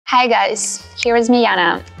Hi guys, here is me,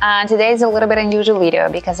 Yana, and today is a little bit unusual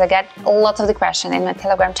video because I get lots of the question in my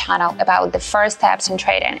Telegram channel about the first steps in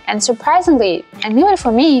trading, and surprisingly, and even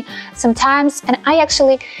for me, sometimes, and I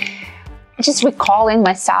actually just recalling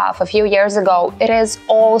myself a few years ago, it is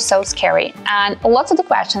all so scary. And lots of the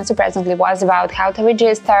questions surprisingly was about how to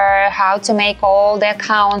register, how to make all the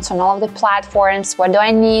accounts on all of the platforms, what do I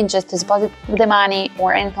need just to deposit the money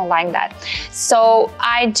or anything like that. So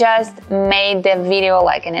I just made the video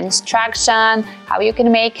like an instruction, how you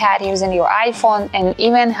can make it using your iPhone, and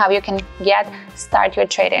even how you can start your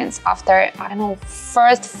tradings after, I don't know,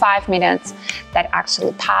 first 5 minutes that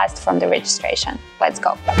actually passed from the registration. Let's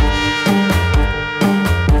go.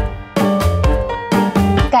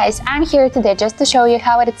 Guys, I'm here today just to show you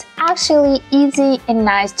how it's actually easy and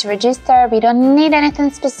nice to register. We don't need anything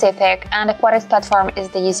specific, and the Quotex platform is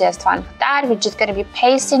the easiest one for that. We're just gonna be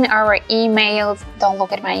pasting our emails. Don't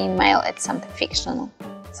look at my email, it's something fictional,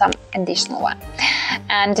 some additional one.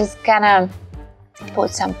 And just gonna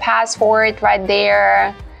put some password right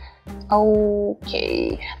there.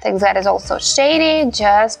 Okay, I think that is also shady.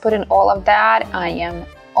 Just put in all of that. I am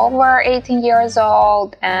over 18 years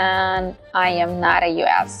old and I am not a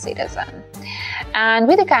US citizen. And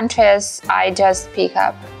with the countries, I just pick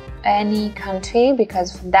up any country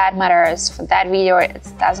because that matters. For that video, it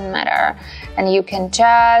doesn't matter. And you can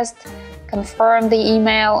just confirm the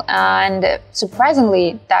email, and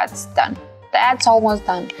surprisingly, that's done. That's almost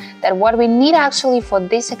done. That what we need actually for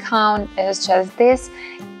this account is just this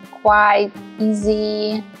quite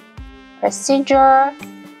easy procedure.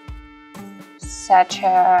 Such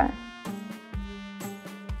a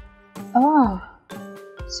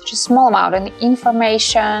small amount of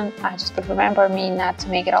information. I just would remember me not to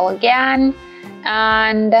make it all again,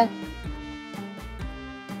 and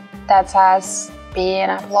that's us being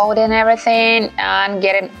uploading everything and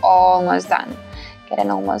getting almost done.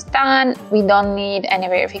 We don't need any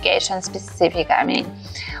verification specific, I mean,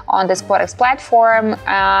 on this Quotex platform,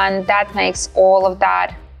 and that makes all of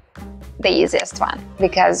that the easiest one,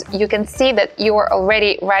 because you can see that you are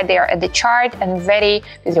already right there at the chart and ready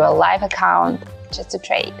with your live account just to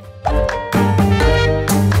trade.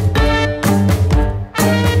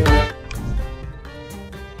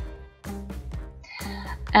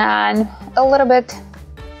 And a little bit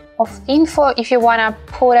of info if you want to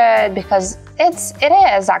put it, because it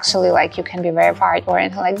is actually like you can be verified or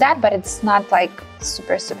anything like that, but it's not like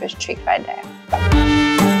super strict right there.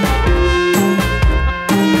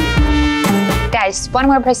 Guys, one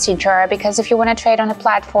more procedure, because if you want to trade on the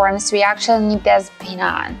platforms, we actually need this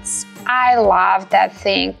Binance. I love that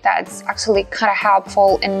thing. That's actually kind of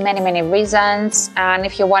helpful in many reasons. And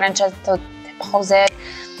if you want to just deposit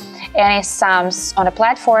any sums on the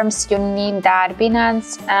platforms, you need that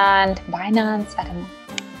Binance and Binance. I don't know.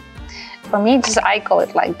 For me, I call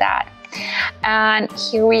it like that. And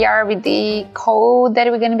here we are with the code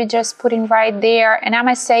that we're going to be just putting right there. And I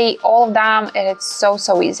must say, all of them, it's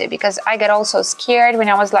so easy, because I get also scared when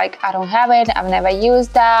I was like, I don't have it, I've never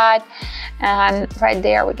used that. And right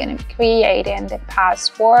there, we're going to be creating the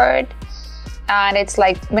password. And it's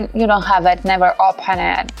like, when you don't have it, never open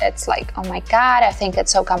it. It's like, oh my God, I think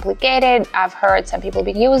it's so complicated. I've heard some people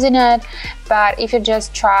be using it, but if you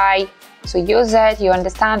just try to use it, you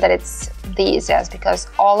understand that it's the easiest, because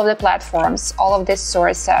all of the platforms, all of these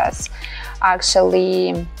sources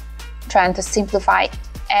actually trying to simplify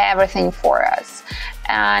everything for us.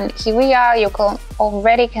 And here we are, you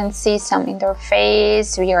already can see some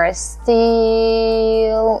interface. We are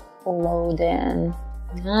still loading.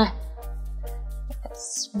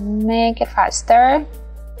 Let's make it faster.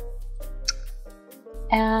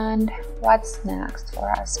 And what's next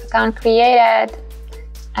for us? Account created.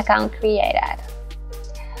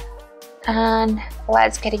 And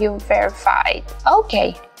let's get you verified.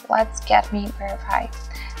 Okay, let's get me verified.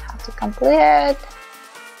 Have to complete it.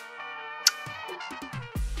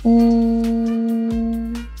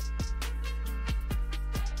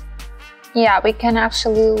 Yeah, we can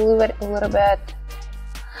actually leave it a little bit.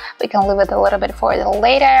 We can leave it a little bit for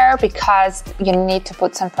later, because you need to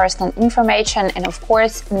put some personal information, and of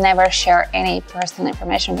course, never share any personal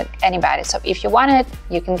information with anybody. So if you want it,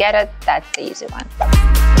 you can get it. That's the easy one.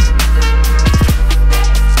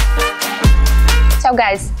 So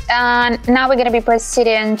guys, now we're going to be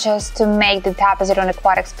proceeding just to make the deposit on the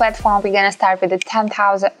Quotex platform. We're going to start with the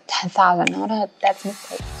 $10,000, no, that's a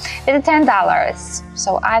mistake. With the $10.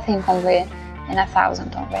 So I think only in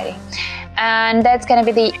 1,000 already. And that's gonna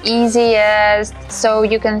be the easiest. So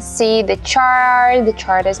you can see the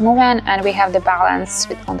chart is moving, and we have the balance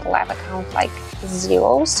on the live account like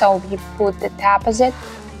 0. So we put the deposit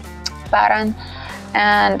button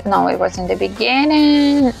And no, it was in the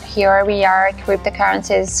beginning. Here we are,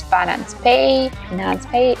 cryptocurrencies, Binance Pay. Binance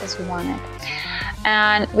Pay is wanted.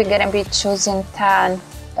 And we're gonna be choosing $10.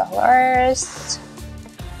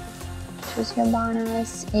 Choose your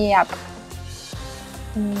bonus. Yep.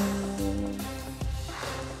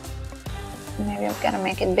 Maybe I'm gonna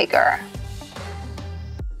make it bigger.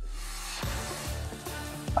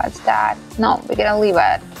 What's that? No, we're gonna leave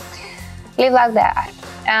it. Leave like that.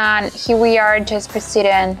 And here we are just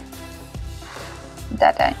proceeding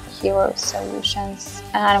Data Hero Solutions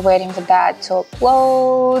and waiting for that to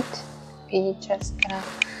upload. We just gonna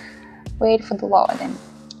wait for the loading.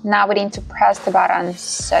 Now we need to press the buttons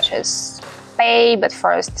such as pay, but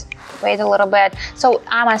first wait a little bit. So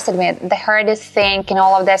I must admit, the hardest thing in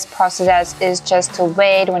all of this process is just to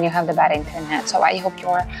wait when you have the bad internet. So I hope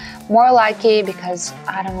you're more lucky, because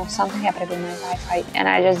I don't know, something happened with my Wi-Fi and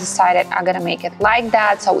I just decided I'm gonna make it like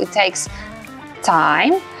that. So it takes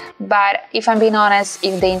time, but if I'm being honest,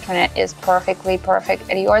 if the internet is perfectly perfect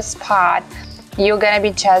at your spot, you're gonna be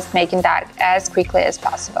just making that as quickly as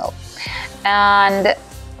possible. And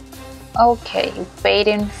okay,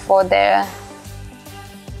 waiting for the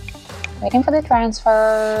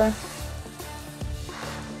transfer.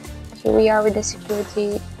 Here we are with the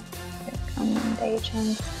security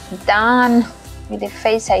recommendations. Done with the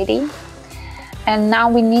Face ID. And now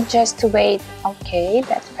we need just to wait. Okay,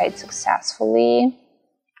 that's paid successfully.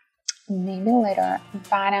 Maybe later.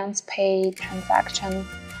 Binance Pay transaction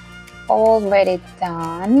already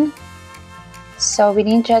done. So we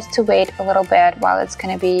need just to wait a little bit while it's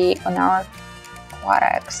gonna be on our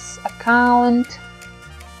Quotex account.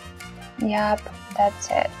 Yep, that's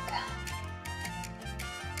it.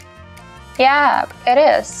 Yep, it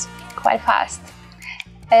is quite fast.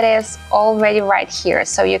 It is already right here,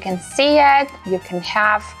 so you can see it. You can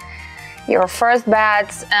have your first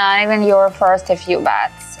bets and even your first a few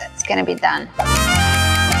bets. It's gonna be done.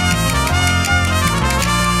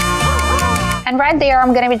 And right there,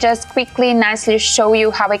 I'm gonna be just quickly, nicely show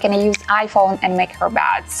you how I can use iPhone and make her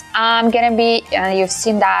bets. I'm gonna be, you've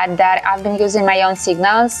seen that I've been using my own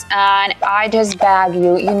signals, and I just beg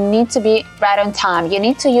you, you need to be right on time. You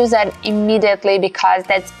need to use that immediately, because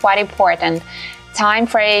that's quite important. Time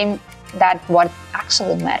frame, that's what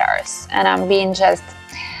actually matters. And I'm being just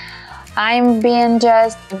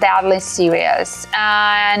deadly serious.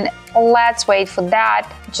 And let's wait for that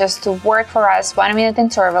just to work for us. 1 minute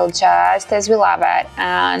interval, just as we love it.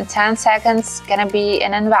 And 10 seconds gonna be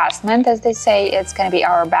an investment, as they say. It's gonna be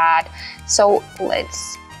our bet. So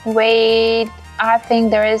let's wait. I think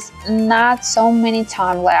there is not so many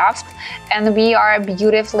time left, and we are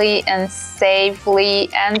beautifully and safely,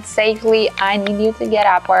 I need you to get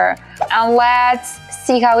up here, and let's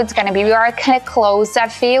see how it's gonna be. We are kind of close. I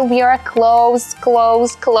feel we are close to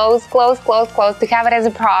have it as a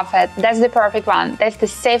profit. That's the perfect one. That's the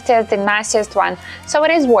safest, the nicest one. So it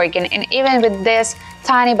is working, and even with this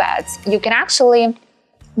tiny bets, you can actually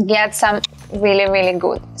get some really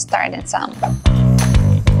good starting sum.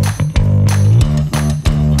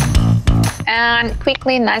 And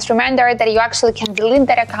quickly, nice reminder that you actually can delete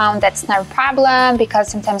that account. That's not a problem, because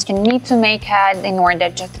sometimes you need to make it in order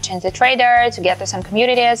just to change the trader, to get to some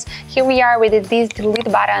communities. Here we are with this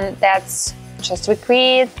delete button. That's just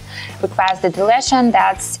request the deletion.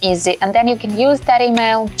 That's easy. And then you can use that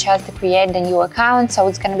email just to create the new account. So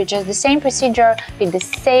it's going to be just the same procedure with the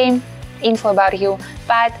same info about you,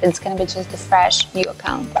 but it's gonna be just a fresh new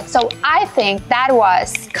account. So I think that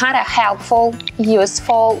was kind of helpful,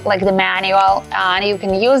 useful, like the manual, and you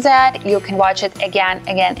can use it, you can watch it again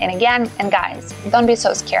and again. And guys, don't be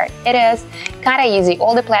so scared. It is kind of easy.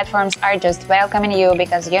 All the platforms are just welcoming you,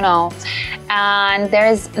 because you know, and there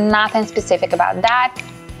is nothing specific about that.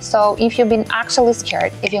 So if you've been actually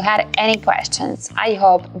scared, if you had any questions, I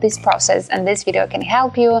hope this process and this video can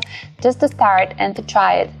help you just to start and to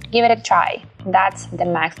try it. Give it a try. That's the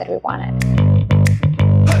max that we wanted.